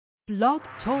Blog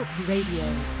Talk Radio.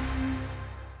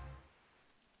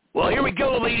 Well, here we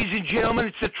go, ladies and gentlemen.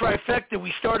 It's the trifecta.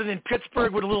 We started in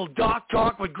Pittsburgh with a little Doc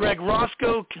Talk with Greg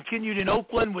Roscoe, continued in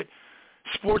Oakland with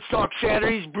Sports Talk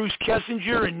Saturdays, Bruce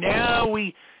Kessinger, and now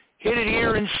we hit it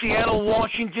here in Seattle,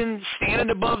 Washington,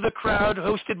 standing above the crowd,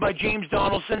 hosted by James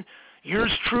Donaldson.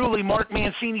 Yours truly, Mark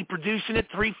Mancini, producing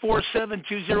it,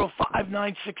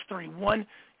 347-205-9631.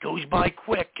 Goes by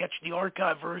quick. Catch the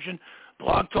archive version,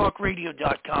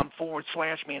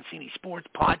 blogtalkradio.com/Mancini Sports,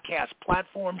 podcast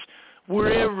platforms,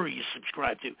 wherever you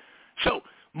subscribe to. So,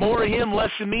 more of him,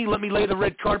 less of me. Let me lay the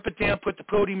red carpet down, put the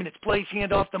podium in its place,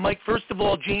 hand off the mic. First of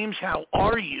all, James, how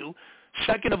are you?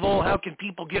 Second of all, how can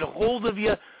people get a hold of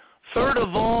you? Third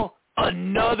of all,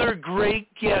 another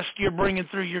great guest you're bringing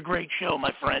through your great show,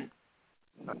 my friend.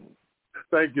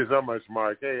 Thank you so much,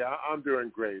 Mark. Hey, I'm doing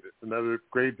great. It's another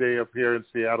great day up here in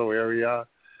Seattle area.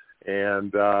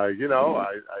 And, I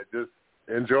just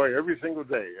enjoy every single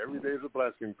day. Every day is a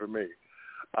blessing for me.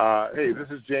 Hey, this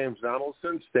is James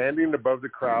Donaldson, Standing Above the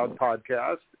Crowd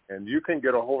podcast. And you can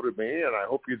get a hold of me, and I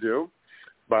hope you do,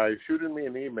 by shooting me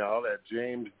an email at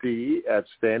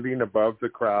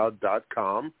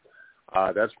jamesd@standingabovethecrowd.com.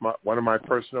 That's one of my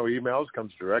personal emails,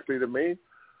 comes directly to me.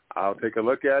 I'll take a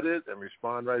look at it and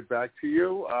respond right back to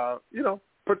you.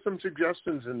 Put some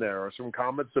suggestions in there or some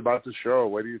comments about the show.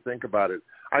 What do you think about it?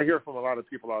 I hear from a lot of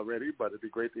people already, but it'd be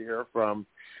great to hear from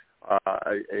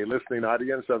a listening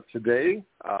audience of today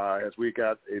as we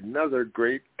got another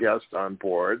great guest on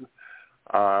board.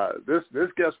 This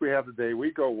guest we have today,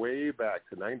 we go way back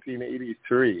to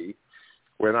 1983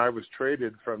 when I was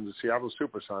traded from the Seattle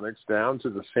Supersonics down to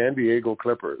the San Diego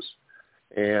Clippers.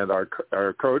 And our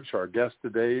coach, our guest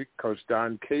today, Coach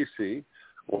Don Casey,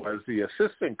 was the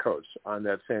assistant coach on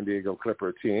that San Diego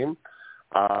Clipper team.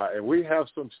 And we have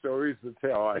some stories to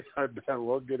tell. I bet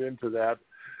we'll get into that.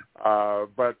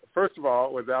 But first of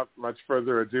all, without much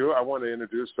further ado, I want to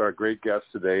introduce our great guest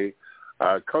today,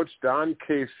 Coach Don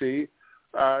Casey.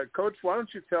 Coach, why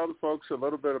don't you tell the folks a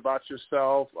little bit about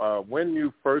yourself, when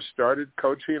you first started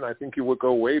coaching? I think you would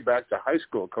go way back to high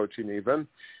school coaching even.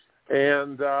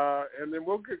 And then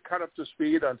we'll get caught up to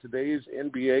speed on today's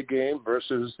NBA game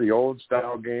versus the old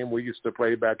style game we used to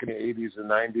play back in the 80s and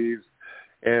 90s,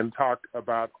 and talk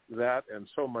about that and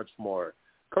so much more.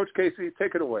 Coach Casey,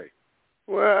 take it away.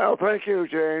 Well, thank you,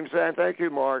 James, and thank you,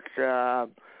 Mark.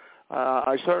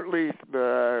 I certainly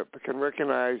can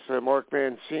recognize Mark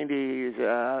Mancini's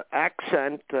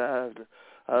accent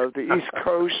of the East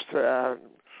Coast.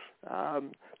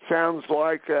 Sounds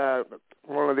like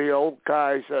one of the old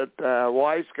guys,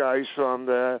 wise guys from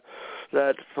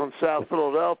South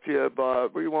Philadelphia,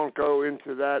 but we won't go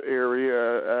into that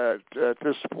area at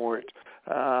this point.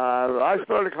 I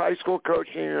started high school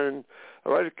coaching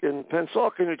right in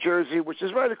Pensacola, New Jersey, which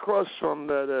is right across from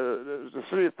the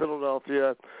city of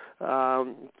Philadelphia,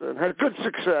 and had good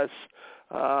success.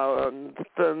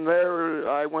 From there,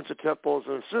 I went to Temple as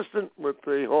an assistant with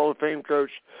the Hall of Fame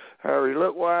coach, Harry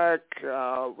Litwack.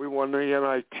 We won the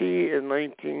NIT in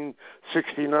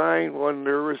 1969 when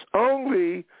there was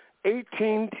only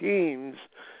 18 teams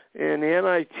in the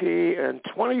NIT and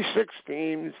 26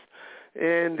 teams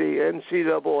in the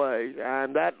NCAA,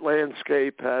 and that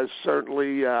landscape has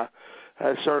certainly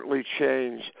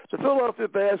changed. The Philadelphia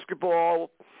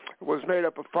basketball was made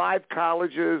up of 5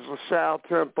 colleges: LaSalle,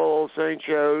 Temple, St.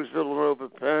 Joe's, Villanova,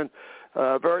 Penn.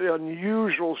 Very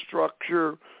unusual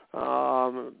structure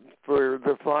where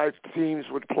the 5 teams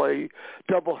would play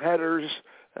double headers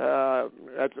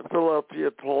at the Philadelphia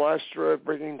Palestra,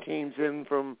 bringing teams in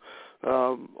from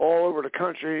all over the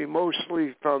country,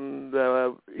 mostly from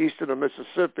the east of the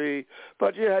Mississippi.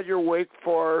 But you had your Wake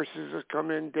Forests that come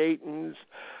in, Dayton's.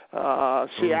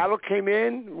 Seattle came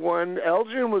in when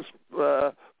Elgin was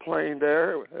playing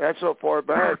there. That's how far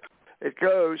back it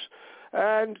goes.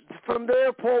 And from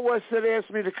there, Paul Westhead asked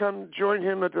me to come join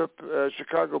him at the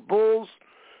Chicago Bulls.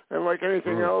 And like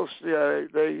anything else,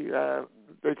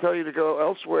 they tell you to go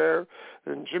elsewhere.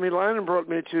 And Jimmy Lannon brought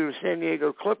me to San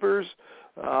Diego Clippers.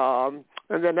 And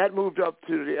then that moved up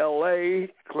to the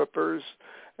L.A. Clippers.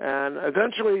 And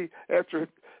eventually, after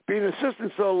being an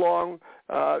assistant so long,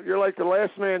 you're like the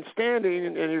last man standing,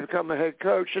 and you become a head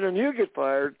coach, and then you get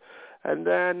fired. And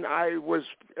then I was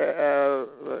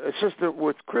assistant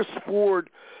with Chris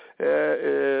Ford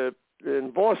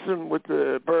in Boston with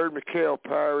the Bird, McHale,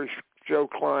 Parrish, Joe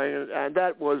Klein, and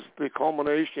that was the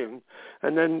culmination.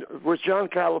 And then with John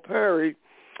Calipari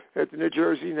at the New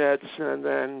Jersey Nets, and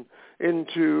then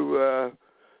into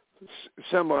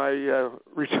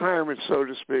semi-retirement, so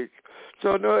to speak.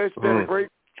 So, no, it's been a great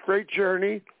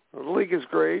journey. The league is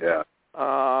great. Yeah.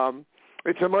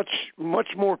 it's a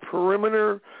much more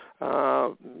perimeter,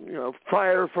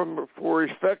 fire for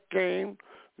effect game.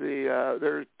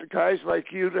 There's the guys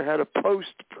like you that had a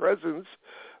post presence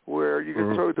where you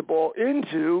could throw the ball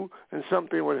into and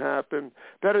something would happen.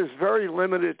 That is very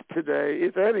limited today,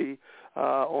 if any,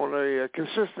 on a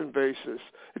consistent basis.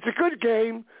 It's a good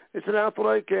game. It's an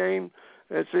athletic game.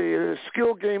 It's a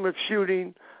skill game of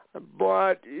shooting,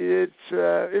 but it's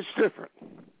different.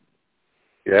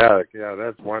 Yeah,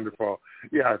 that's wonderful.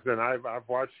 Yes, and I've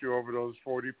watched you over those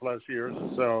 40-plus years or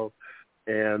so,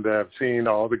 and I've seen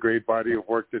all the great body of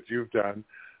work that you've done.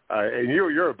 And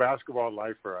you're a basketball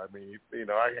lifer. I mean,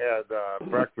 I had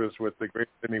breakfast with the great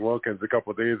Sidney Wilkins a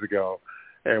couple of days ago,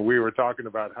 and we were talking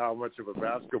about how much of a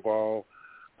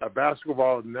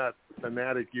basketball nut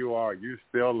fanatic you are. You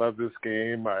still love this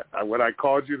game. When I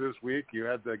called you this week, you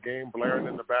had the game blaring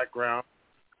in the background.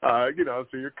 So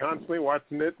you're constantly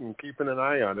watching it and keeping an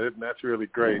eye on it, and that's really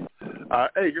great.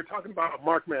 Hey, you're talking about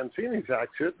Mark Mancini's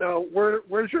accent. Now,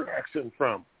 where's your accent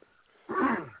from?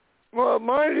 Well,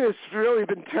 mine has really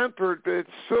been tempered. It's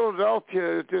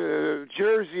Philadelphia,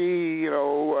 Jersey.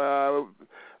 I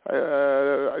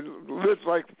lived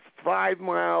like 5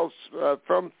 miles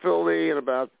from Philly and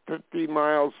about 50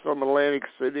 miles from Atlantic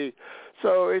City.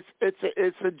 So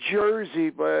it's a Jersey,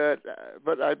 but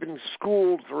I've been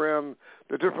schooled around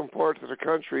the different parts of the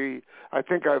country. I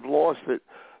think I've lost it,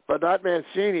 but not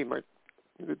Mancini.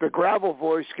 The gravel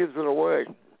voice gives it away.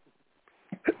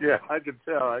 Yeah, I could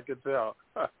tell.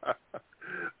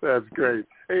 That's great.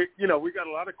 Hey, we got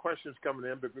a lot of questions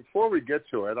coming in, but before we get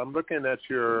to it, I'm looking at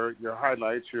your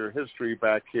highlights, your history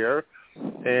back here,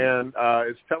 and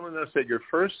it's telling us that your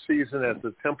first season as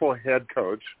the Temple head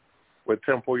coach with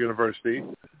Temple University,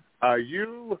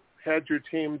 you had your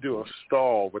team do a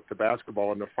stall with the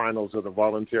basketball in the finals of the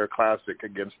Volunteer Classic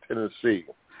against Tennessee.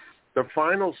 The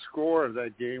final score of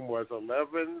that game was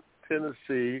 11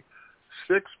 Tennessee,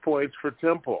 6 points for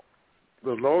Temple,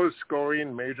 the lowest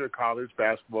scoring major college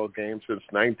basketball game since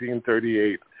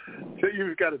 1938. So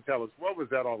you've got to tell us, what was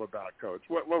that all about, Coach?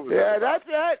 What was that about?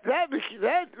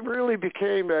 that really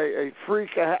became a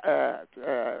freak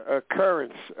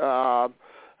occurrence.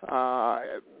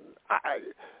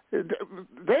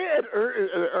 They had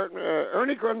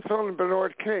Ernie Grunfeld and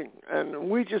Bernard King, and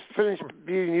we just finished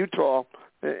beating Utah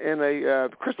in a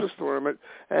Christmas tournament,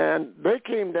 and they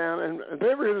came down, and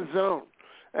they were in the zone,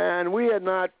 and we had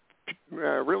not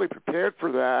really prepared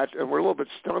for that, and we're a little bit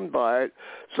stunned by it.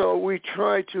 So we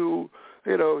tried to,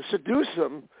 seduce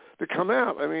them to come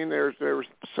out. I mean, they were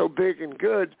so big and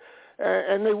good,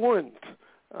 and they wouldn't.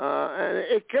 And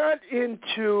it got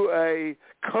into a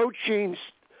coaching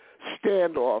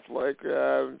standoff, like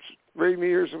Ray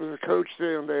Mears was a coach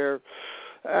down there.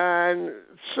 And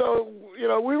so,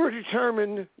 we were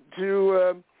determined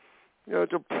to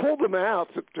pull them out,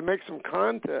 to make some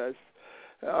contests.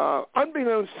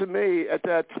 Unbeknownst to me at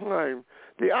that time,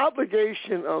 the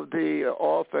obligation of the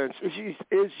offense is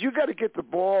you got to get the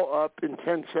ball up in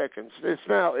 10 seconds. It's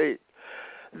now 8.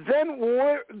 Then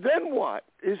what?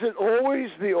 Is it always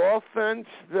the offense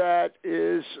that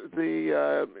is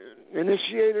the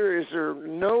initiator? Is there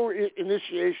no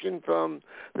initiation from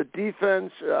the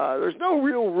defense? There's no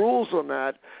real rules on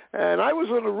that. And I was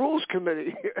on the rules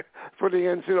committee for the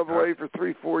NCAA for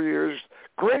 3-4 years.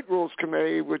 Great rules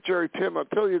committee with Jerry Pym. I'll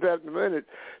tell you that in a minute.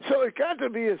 So it got to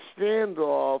be a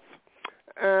standoff,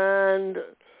 and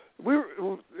we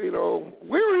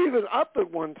were even up at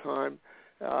one time.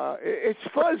 It's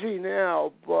fuzzy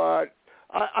now, but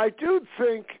I do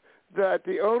think that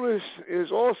the onus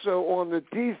is also on the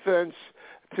defense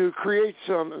to create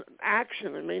some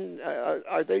action. I mean,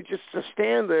 are they just to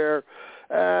stand there?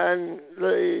 And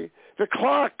the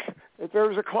clock, if there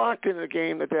was a clock in the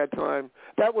game at that time,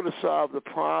 that would have solved the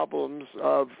problems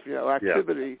of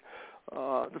activity.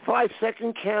 Yeah. The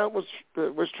 5-second count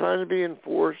was trying to be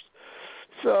enforced,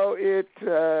 so it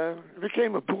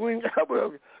became a bullying.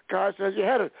 Gosh, you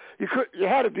had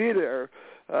to be there.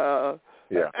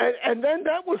 And then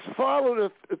that was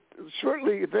followed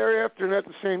shortly thereafter, not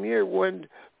the same year, when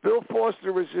Bill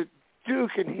Foster was at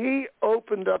Duke, and he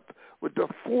opened up with the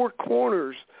 4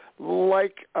 corners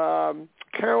like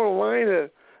Carolina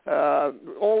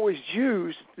always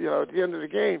used, at the end of the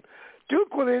game.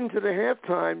 Duke went into the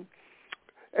halftime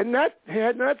and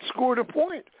had not scored a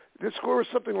point. The score was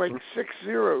something like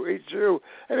 6-0, 8-0.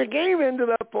 And the game ended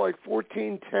up like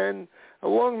 14-10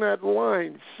 along that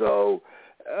line. So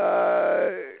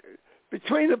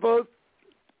between the both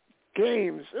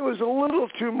games, it was a little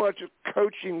too much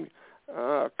coaching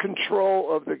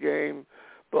control of the game.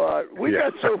 But we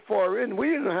got so far in, we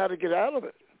didn't know how to get out of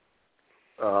it.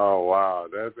 Oh, wow.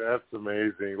 That's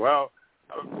amazing. Well,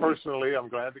 personally, I'm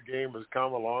glad the game has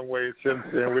come a long way since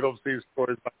then. We don't see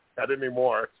stories like that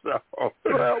anymore. So,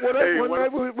 well,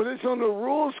 when it's on the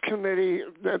rules committee,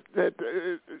 that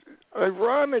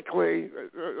ironically,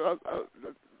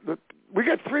 we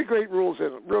got three great rules in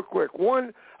it. Real quick,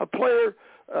 one, a player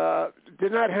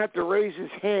did not have to raise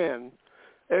his hand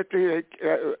after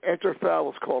a foul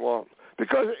was called on.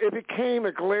 Because it became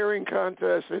a glaring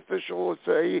contest. The official would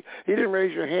say, he didn't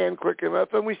raise your hand quick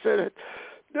enough. And we said,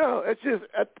 no, it's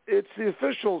the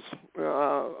official's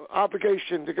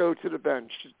obligation to go to the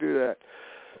bench to do that.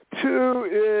 Two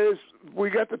is we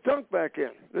got the dunk back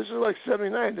in. This is like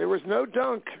 79. There was no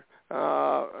dunk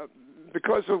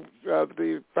because of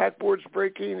the backboards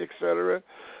breaking, et cetera.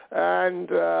 And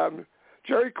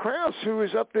Jerry Krause, who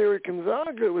was up there at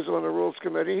Gonzaga, was on the rules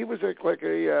committee. He was like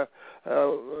a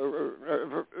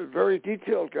very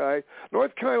detailed guy.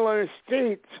 North Carolina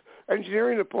State's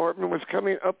engineering department was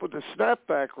coming up with a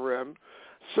snapback rim.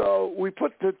 So we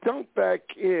put the dunk back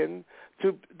in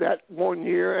to that 1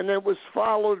 year, and it was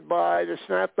followed by the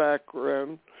snapback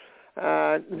rim.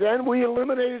 Then we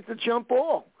eliminated the jump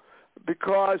ball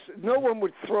because no one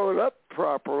would throw it up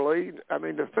properly. I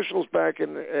mean, the officials back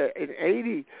in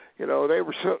 80, they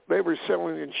were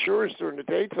selling insurance during the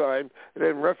daytime and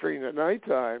then refereeing at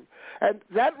nighttime, and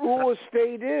that rule has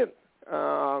stayed in.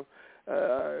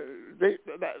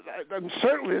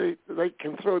 Certainly they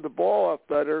can throw the ball up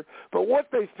better, but what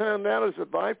they found out as a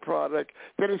byproduct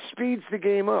that it speeds the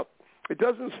game up. It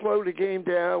doesn't slow the game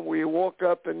down where you walk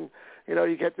up and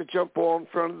you get the jump ball in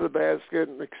front of the basket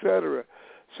and et cetera.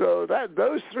 So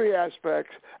those three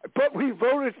aspects, but we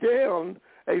voted down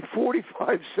a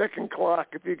 45-second clock,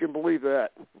 if you can believe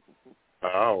that.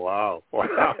 Oh, wow.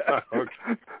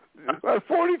 Okay. A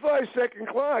 45-second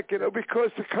clock,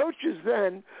 because the coaches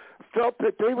then felt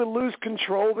that they would lose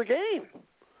control of the game.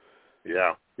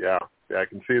 Yeah, I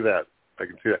can see that.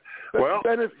 Well,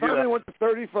 then it finally went to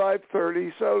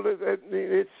 35-30, so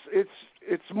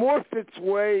it's morphed its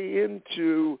way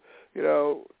into,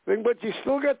 but you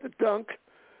still got the dunk.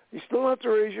 You still have to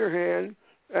raise your hand,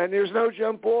 and there's no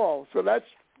jump ball. So that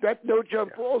no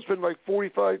jump ball has been like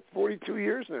 45, 42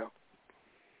 years now.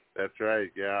 That's right,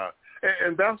 yeah.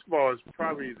 And basketball is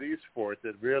probably the sport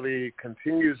that really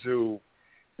continues to,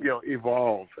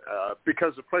 evolve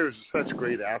because the players are such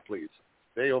great athletes.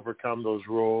 They overcome those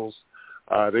rules.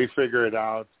 They figure it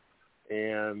out.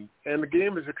 And the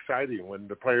game is exciting when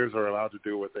the players are allowed to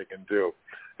do what they can do.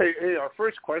 Hey, our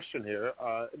first question here.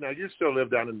 Now, you still live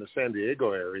down in the San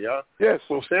Diego area. Yes.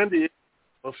 Will San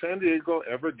Diego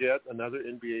ever get another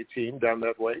NBA team down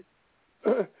that way?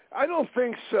 I don't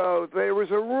think so. There was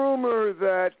a rumor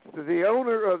that the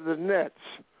owner of the Nets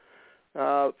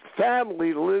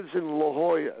family lives in La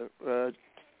Jolla,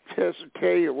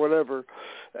 K or whatever,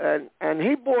 and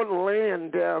he bought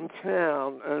land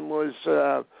downtown and was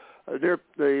near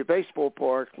the baseball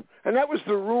park, and that was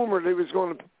the rumor that he was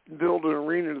going to build an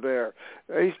arena there.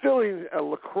 He's building a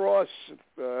lacrosse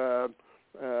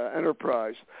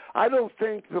enterprise. I don't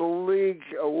think the league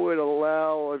would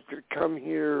allow it to come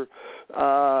here.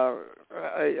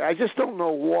 I just don't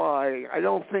know why. I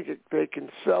don't think they can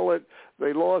sell it.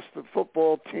 They lost the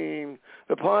football team.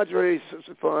 The Padres is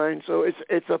fine. So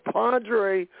it's a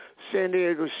Padre San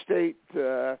Diego State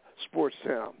sports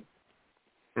town.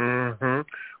 Mm-hmm.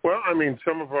 Well, I mean,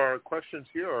 some of our questions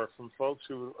here are from folks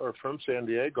who are from San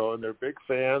Diego, and they're big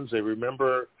fans. They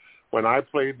remember when I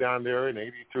played down there in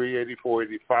 83, 84,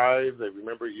 85. They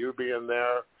remember you being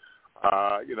there.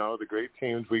 The great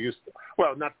teams we used to,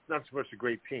 well, not so much the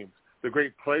great teams, the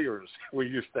great players we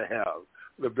used to have,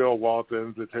 the Bill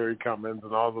Waltons, the Terry Cummins,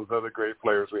 and all those other great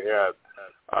players we had.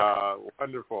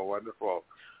 Wonderful.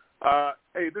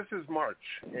 Hey, this is March,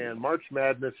 and March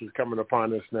Madness is coming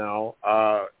upon us now.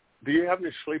 Do you have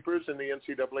any sleepers in the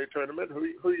NCAA tournament?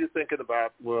 Who are you thinking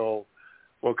about will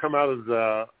come out of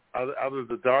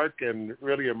the dark and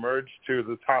really emerge to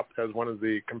the top as one of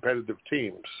the competitive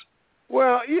teams?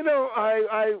 Well,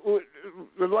 I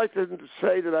would like to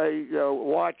say that I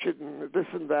watch it and this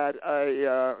and that.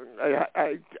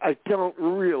 I don't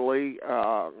really.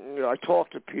 I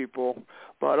talk to people,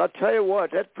 but I'll tell you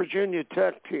what, that Virginia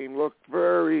Tech team looked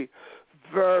very,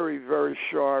 very, very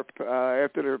sharp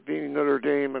after they're beating Notre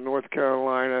Dame and North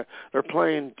Carolina. They're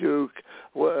playing Duke.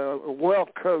 Well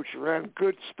coached, ran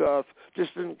good stuff,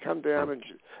 just didn't come down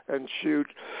and shoot.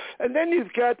 And then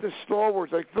you've got the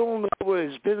stalwarts like Villanova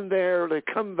has been there. They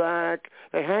come back.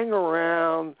 They hang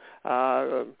around.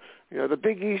 The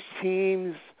Big East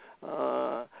teams.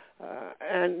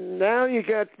 And now you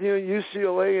got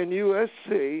UCLA and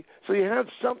USC. So you have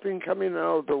something coming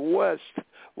out of the West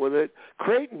with it.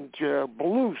 Creighton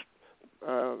blew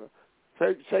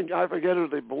I forget who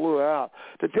they blew out.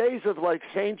 The days of like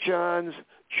St. John's,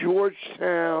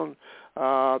 Georgetown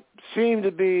seem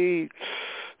to be,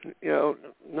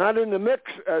 not in the mix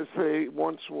as they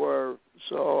once were.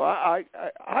 So I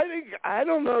think I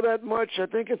don't know that much. I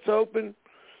think it's open.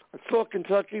 I saw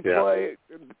Kentucky play.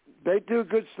 They do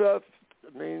good stuff.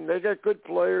 I mean, they got good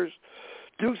players.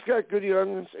 Duke's got good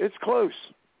youngins. It's close.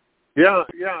 Yeah,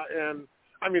 and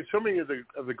I mean, so many of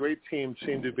the great teams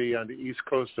seem to be on the East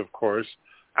Coast, of course.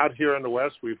 Out here on the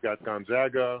West, we've got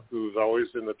Gonzaga, who's always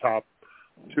in the top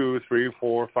 2, 3,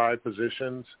 4, 5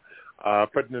 positions,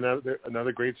 putting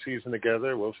another great season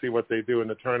together. We'll see what they do in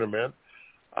the tournament.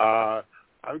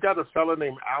 I've got a fellow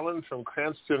named Alan from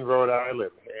Cranston, Rhode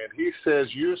Island, and he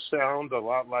says you sound a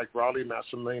lot like Raleigh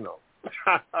Massimino.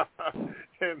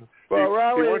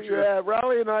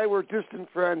 Raleigh and I were distant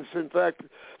friends. In fact,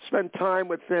 spent time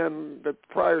with him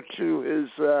prior to his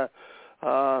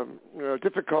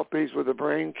difficulties with the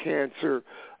brain cancer.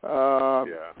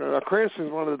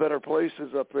 Cranston's one of the better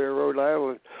places up there, Rhode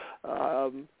Island.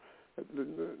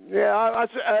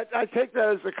 I take that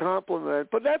as a compliment.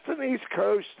 But that's an East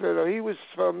Coast. He was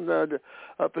from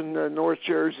up in North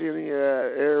Jersey in the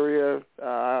area.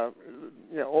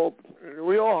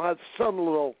 We all have some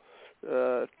little,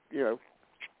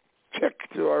 kick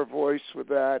to our voice with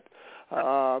that.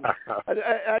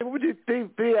 I would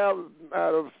be out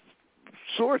of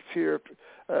sorts here.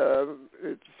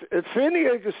 If San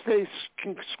Diego State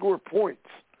can score points,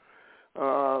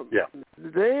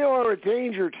 they are a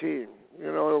danger team.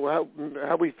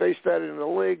 How we face that in the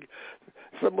league.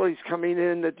 Somebody's coming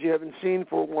in that you haven't seen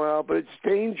for a while, but it's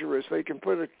dangerous. They can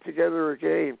put together a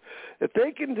game. If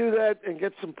they can do that and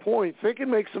get some points, they can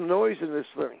make some noise in this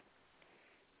thing.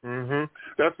 Mm-hmm.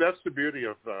 That's the beauty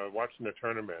of watching the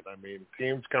tournament. I mean,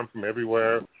 teams come from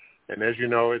everywhere, and as you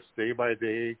know, it's day by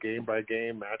day, game by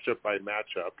game, matchup by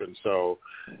matchup, and so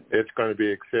it's going to be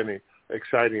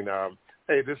exciting.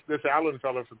 Hey, this Allen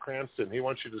fellow from Cranston, he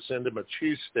wants you to send him a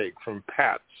cheesesteak from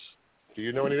Pat's. Do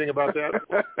you know anything about that?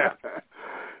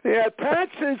 Yeah,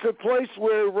 Pat's is a place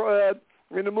where,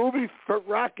 in the movie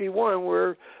Rocky I,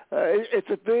 where it's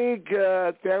a big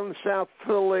down in South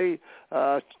Philly.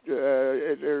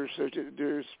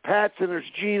 There's Pat's and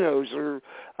there's Geno's,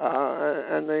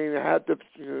 and they had the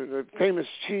famous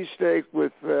cheesesteak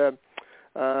with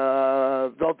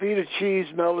Velveeta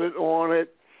cheese melted on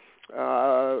it.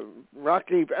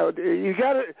 Rocky, you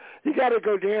gotta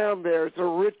go down there. It's a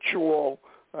ritual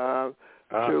to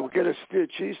get a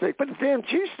cheesesteak, but the damn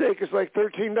cheesesteak is like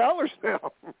 $13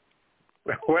 now.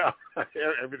 Well,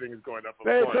 everything is going up.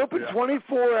 It's open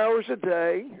 24 hours a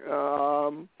day,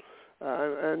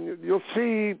 and you'll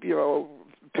see,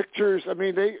 pictures. I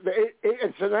mean,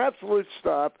 it's an absolute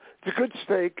stop. It's a good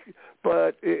steak,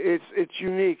 but it's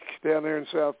unique down there in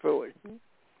South Philly.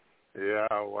 Yeah,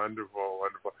 wonderful.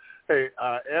 Hey,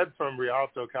 Ed from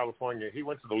Rialto, California, he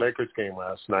went to the Lakers game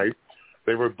last night.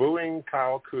 They were booing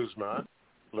Kyle Kuzma.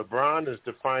 LeBron is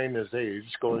defying his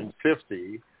age, going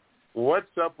 50.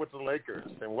 What's up with the Lakers,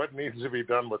 and what needs to be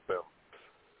done with them?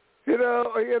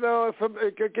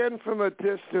 From a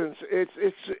distance,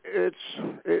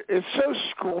 it's so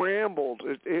scrambled.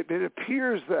 It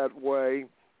appears that way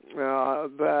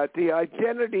that the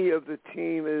identity of the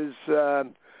team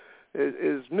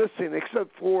is missing,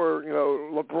 except for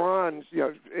LeBron's.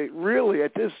 Really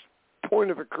at this point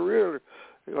of a career,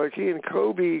 like he and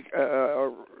Kobe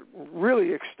are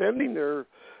really extending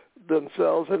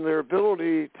themselves and their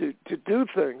ability to do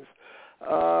things.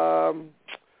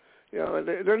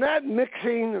 They're not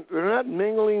mixing, they're not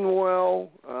mingling well.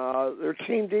 Their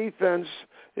team defense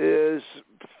is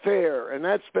fair, and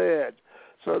that's bad.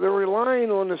 So they're relying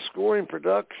on the scoring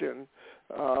production,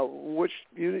 which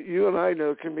you and I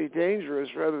know can be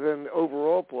dangerous rather than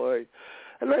overall play.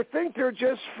 And I think they're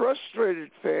just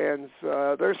frustrated fans.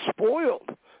 They're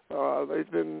spoiled. They've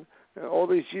been all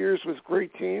these years with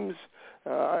great teams.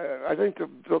 I think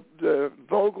the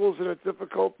Vogel's in a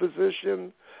difficult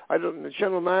position. The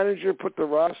general manager put the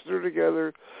roster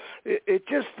together. It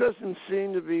just doesn't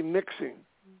seem to be mixing.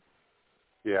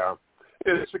 Yeah.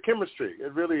 It's the chemistry.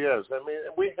 It really is. I mean,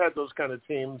 we had those kind of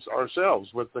teams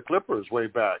ourselves with the Clippers way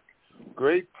back.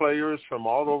 Great players from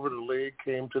all over the league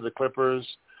came to the Clippers,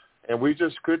 and we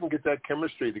just couldn't get that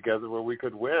chemistry together where we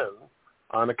could win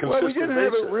on a consistent basis. Well, we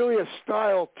didn't have really a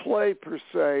style play per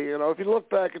se. If you look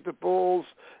back at the Bulls,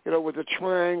 with the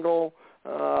triangle,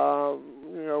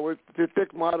 with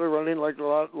Dick Motta running like a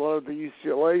lot of the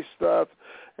UCLA stuff.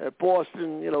 At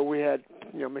Boston, we had,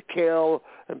 McHale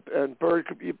and Bird.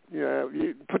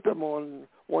 You put them on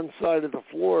one side of the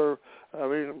floor. I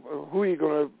mean, who are you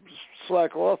going to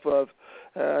slack off of?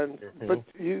 and but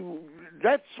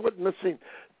that's what missing.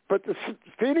 But the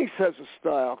Phoenix has a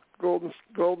style. Golden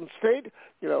State,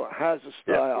 has a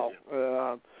style.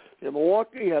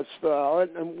 Milwaukee has style,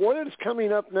 and what is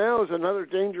coming up now is another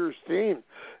dangerous team.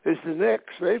 Is the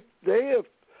Knicks? They have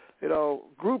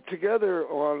grouped together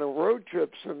on the road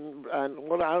trips and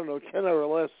 10 or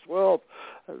less 12.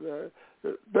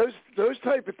 Those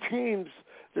type of teams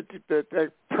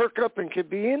that perk up and can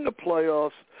be in the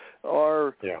playoffs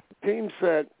are teams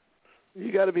that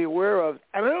you got to be aware of.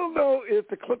 And I don't know if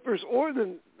the Clippers or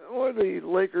the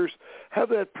Lakers have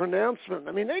that pronouncement.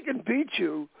 I mean, they can beat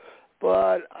you,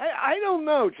 but I don't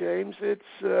know, James. It's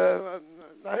I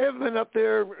haven't been up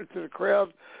there to the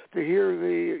crowd to hear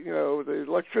the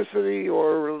electricity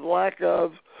or lack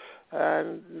of,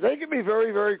 and they can be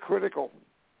very, very critical.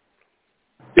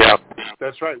 Yeah,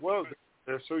 that's right. Well,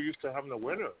 they're so used to having a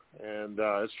winner, and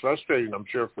it's frustrating, I'm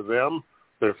sure, for them,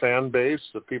 their fan base,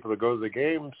 the people that go to the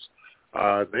games.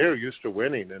 They're used to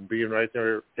winning and being right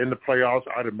there in the playoffs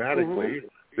automatically.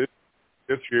 Mm-hmm.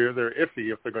 This year, they're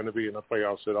iffy if they're going to be in the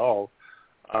playoffs at all.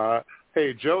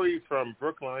 Hey, Joey from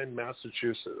Brookline,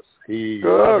 Massachusetts. He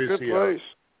good place.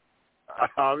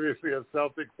 Obviously a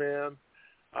Celtic fan.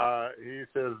 He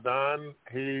says, Don,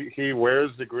 he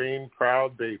wears the green,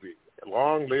 proud baby.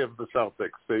 Long live the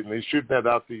Celtics. And he's shooting that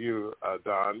out to you,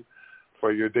 Don,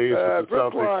 for your days with the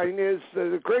Celtics. Brookline is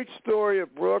the great story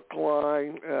of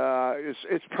Brookline.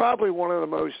 It's probably one of the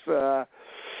most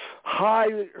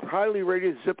highly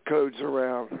rated zip codes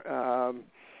around.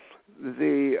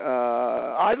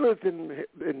 I lived in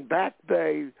Back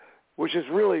Bay, which is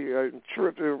really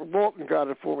terrific. Walton got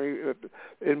it for me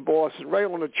in Boston, right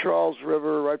on the Charles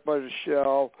River, right by the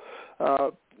Shell.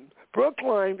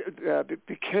 Brookline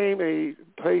became a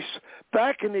place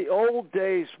back in the old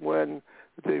days when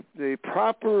the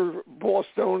proper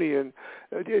Bostonian,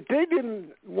 they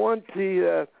didn't want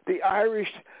the Irish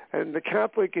and the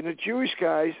Catholic and the Jewish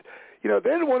guys. They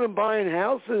didn't want them buying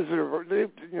houses, or they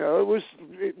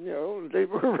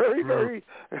were very, very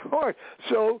hard.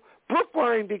 So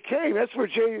Brookline became, that's where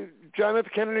John F.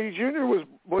 Kennedy Jr.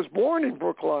 was born, in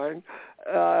Brookline,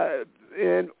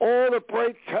 and all the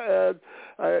bright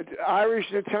Irish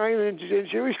and Italian and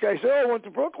Jewish guys, they all went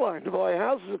to Brookline to buy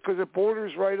houses because it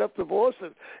borders right up to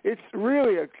Boston. It's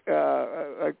really a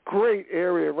great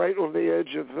area right on the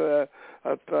edge of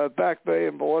Back Bay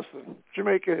in Boston.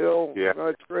 Jamaica Hill,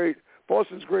 it's great.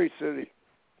 Boston's a great city.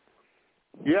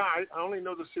 Yeah, I only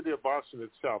know the city of Boston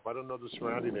itself. I don't know the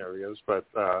surrounding areas, but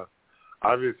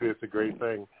obviously it's a great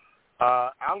thing.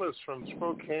 Alice from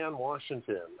Spokane,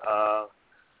 Washington.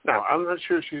 Now, I'm not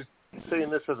sure if she's saying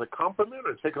this as a compliment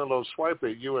or taking a little swipe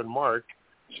at you and Mark.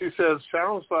 She says,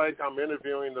 sounds like I'm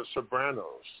interviewing the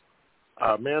Sopranos.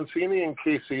 Mancini and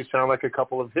Casey sound like a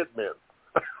couple of hitmen.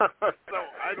 So,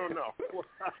 I don't know.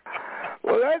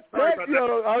 Well, that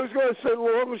I was going to say,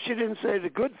 well, she didn't say the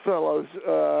Goodfellas.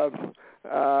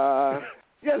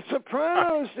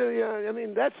 Sopranos, I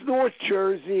mean, that's North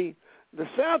Jersey. The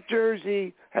South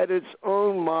Jersey had its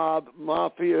own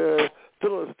mafia,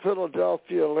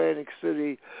 Philadelphia, Atlantic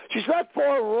City. She's not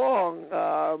far wrong.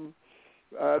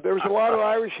 There was a lot of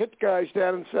Irish hit guys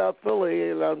down in South Philly,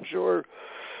 and I'm sure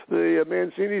the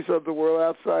Mancinis of the world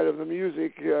outside of the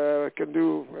music can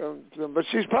do but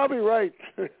she's probably right.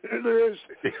 There's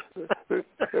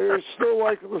still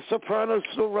like the Sopranos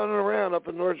still running around up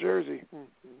in North Jersey.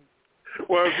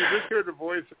 Well, if you just hear the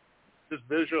voice, just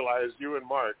visualize you and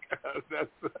Mark.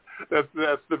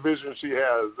 That's the vision she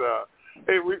has.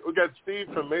 Hey, we got Steve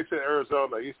from Mesa,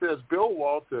 Arizona. He says Bill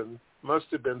Walton must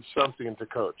have been something to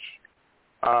coach.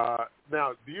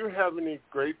 Now, do you have any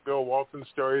great Bill Walton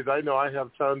stories? I know I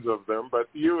have tons of them, but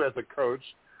you as a coach,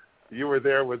 you were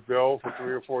there with Bill for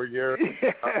 3 or 4 years.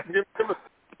 Bill,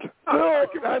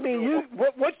 I mean,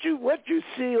 what you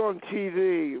see on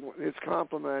TV is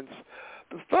compliments.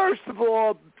 First of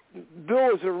all,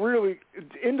 Bill is a really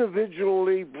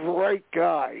individually bright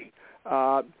guy.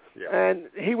 And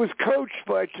he was coached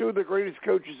by two of the greatest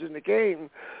coaches in the game,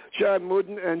 John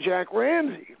Wooden and Jack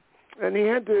Ramsey. And he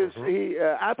had this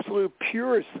absolute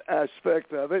purist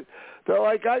aspect of it, though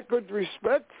I got good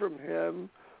respect from him.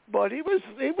 But he was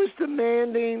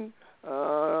demanding.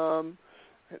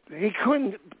 He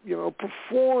couldn't,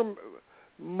 perform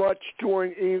much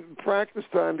during practice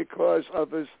time because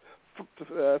of his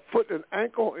foot and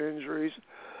ankle injuries.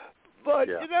 But,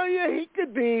 he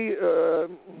could be,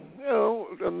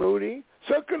 moody.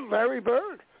 So could Larry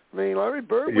Bird. I mean, Larry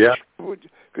Bird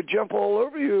could jump all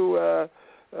over you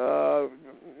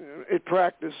at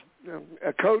practice.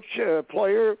 A coach, a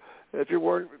player, if he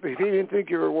didn't think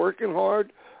you were working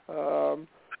hard.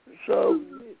 So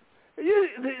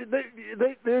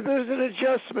There's an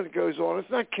adjustment goes on. It's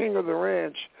not king of the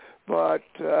ranch, but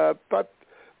Bill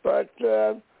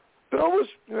was,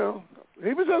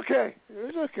 he was okay. He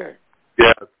was okay.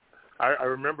 Yeah, I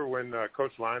remember when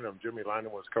Coach Lynham, Jimmy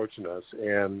Lynham, was coaching us,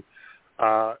 and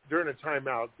during a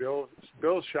timeout,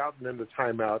 Bill's shouting in the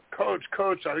timeout, Coach,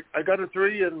 I got a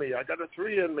 3 in me. I got a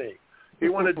 3 in me. He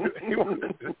wanted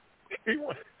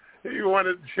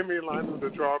Jimmy Lynham to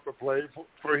draw up a play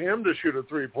for him to shoot a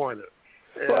 3-pointer.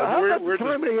 Well, how about the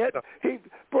time he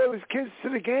brought his kids to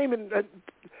the game and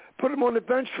put them on the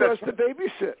bench for us to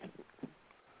babysit?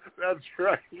 That's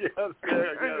right. Yes.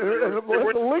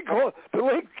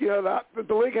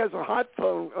 The league has a hot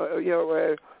phone.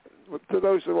 To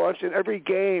those who watch it, every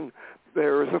game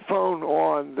there is a phone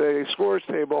on the scores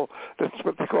table. That's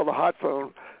what they call the hot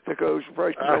phone that goes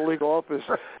right to the league office.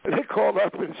 And they called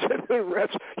up and said to the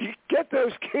refs, "You get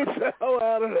those kids the hell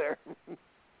out of there."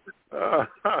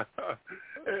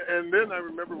 And then I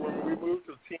remember when we moved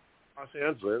to the team in Los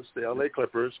Angeles, the LA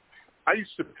Clippers, I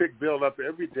used to pick Bill up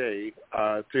every day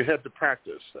to head to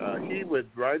practice. He would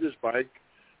ride his bike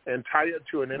and tie it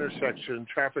to an intersection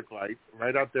traffic light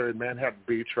right out there in Manhattan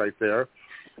Beach right there.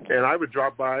 And I would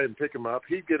drop by and pick him up.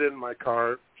 He'd get in my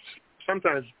car,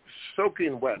 sometimes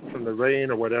soaking wet from the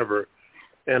rain or whatever,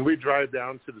 and we'd drive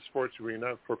down to the sports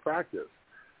arena for practice.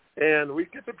 And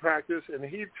we'd get to practice, and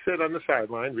he'd sit on the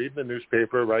sideline, reading the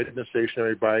newspaper, riding the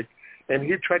stationary bike, and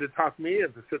he'd try to talk me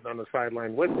into sitting on the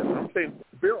sideline with him. I'm saying,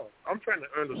 Bill, I'm trying to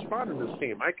earn a spot in this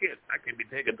team. I can't be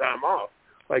taking time off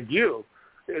like you.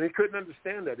 And he couldn't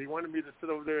understand that. He wanted me to sit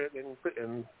over there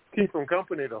and keep him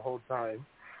company the whole time.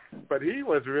 But he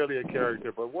was really a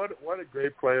character. But what a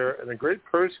great player and a great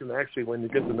person, actually, when you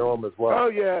get to know him as well. Oh,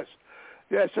 yes.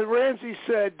 Yes, and Ramsey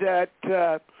said that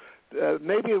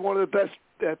maybe one of the best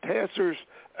passers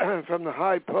from the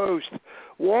high post.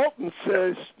 Walton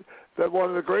says that one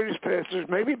of the greatest passers,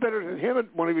 maybe better than him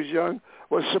when he was young,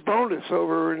 was Sabonis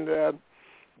over in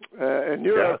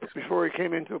Europe before he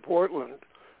came into Portland.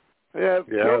 Can't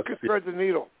thread the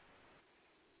needle.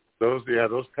 Those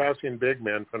passing big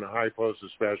men from the high post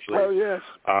especially. Oh, yes.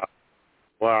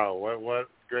 Wow, what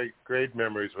great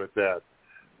memories with that.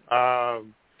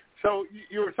 So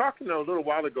you were talking a little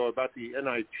while ago about the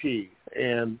NIT,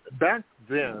 and back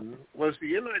then, was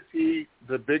the NIT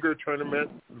the bigger tournament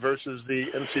versus the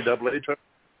NCAA tournament?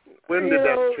 When did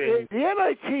that change? The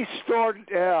NIT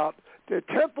started out, the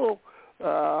Temple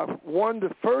won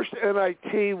the first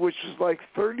NIT, which was like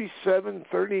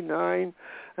 37-39,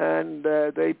 and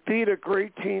they beat a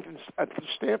great team at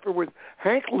Stanford with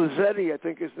Hank Lazzetti, I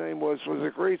think his name was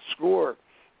a great scorer.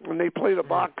 And they played a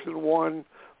box and won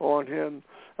on him.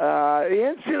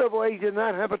 The NCAA did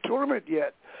not have a tournament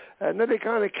yet, and then they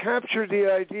kind of captured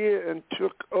the idea and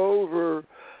took over.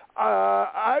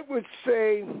 I would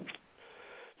say,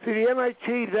 see, the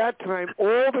NIT that time,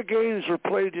 all the games were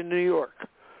played in New York.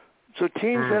 So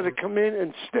teams had to come in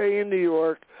and stay in New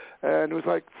York, and it was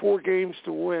like 4 games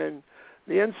to win.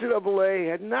 The NCAA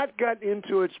had not got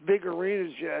into its big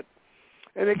arenas yet,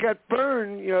 and it got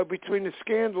burned, between the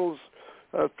scandals.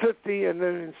 50 and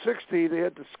then in 60 they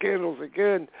had the scandals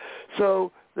again.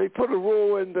 So they put a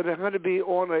rule in that it had to be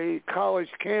on a college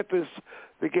campus,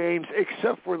 the games,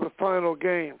 except for the final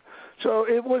game. So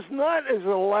it was not as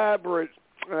elaborate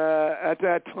at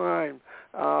that time,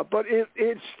 but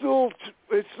it still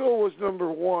was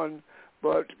number one.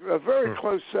 But a very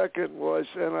close second was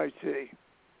NIT.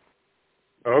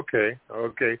 Okay.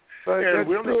 But and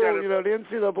we only got the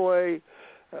NCAA.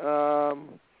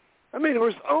 There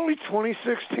was only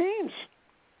 26 teams.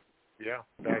 Yeah,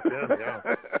 back then, yeah.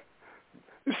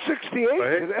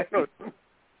 68 today.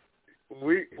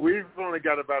 We've only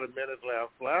got about a minute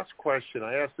left. Last question.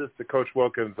 I asked this to Coach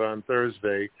Wilkins on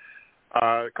Thursday.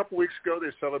 A couple weeks ago,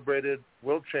 they celebrated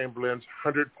Wilt Chamberlain's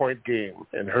 100-point game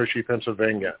in Hershey,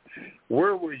 Pennsylvania.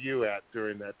 Where were you at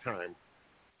during that time?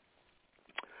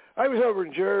 I was over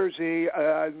in Jersey.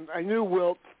 I knew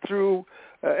Wilt through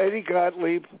Eddie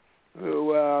Gottlieb,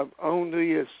 who owned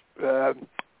the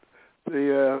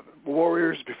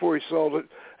Warriors before he sold it,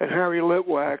 and Harry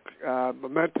Litwack, a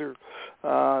mentor.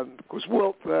 Because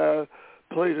Wilt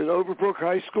played at Overbrook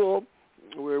High School,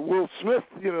 where Will Smith,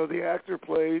 the actor,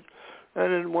 played,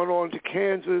 and then went on to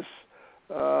Kansas.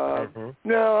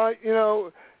 Now,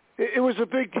 it was a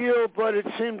big deal, but it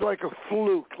seemed like a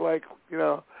fluke. Like,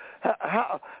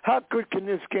 how good can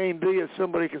this game be if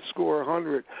somebody can score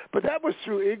 100? But that was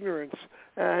through ignorance,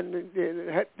 and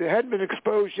it hadn't been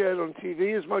exposed yet on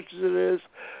TV as much as it is.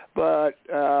 But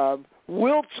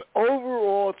Wilt's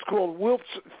overall, it's called Wilt's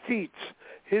feats.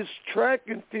 His track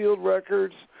and field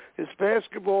records, his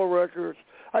basketball records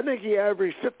I think he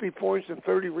averaged 50 points and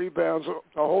 30 rebounds the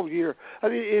whole year. I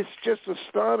mean, it's just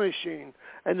astonishing.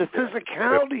 And the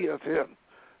physicality of him.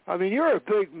 I mean, you're a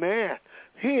big man.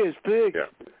 He is big.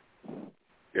 Yeah.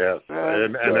 Yes.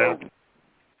 And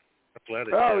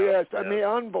athletic. Oh, yes. I mean,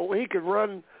 unbelievable. He could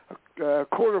run a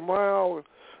quarter mile.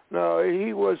 No,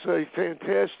 he was a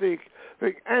fantastic,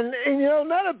 and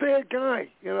not a bad guy.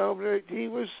 He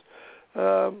was.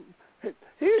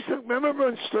 He used to remember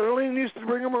when Sterling used to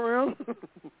bring him around.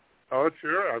 Oh,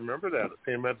 sure, I remember that. I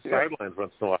see him at the sidelines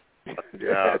once in a while.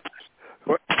 Yeah.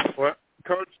 Well,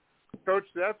 Coach,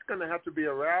 that's going to have to be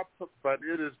a wrap. But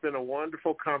it has been a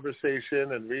wonderful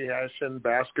conversation and rehashing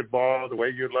basketball the way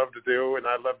you love to do and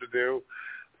I love to do.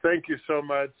 Thank you so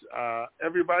much.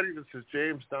 Everybody, this is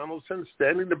James Donaldson,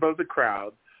 standing above the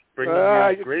crowd. Bringing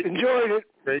you great. Enjoyed it.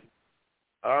 Great.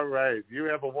 All right. You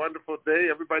have a wonderful day.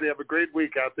 Everybody have a great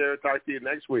week out there. Talk to you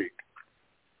next week.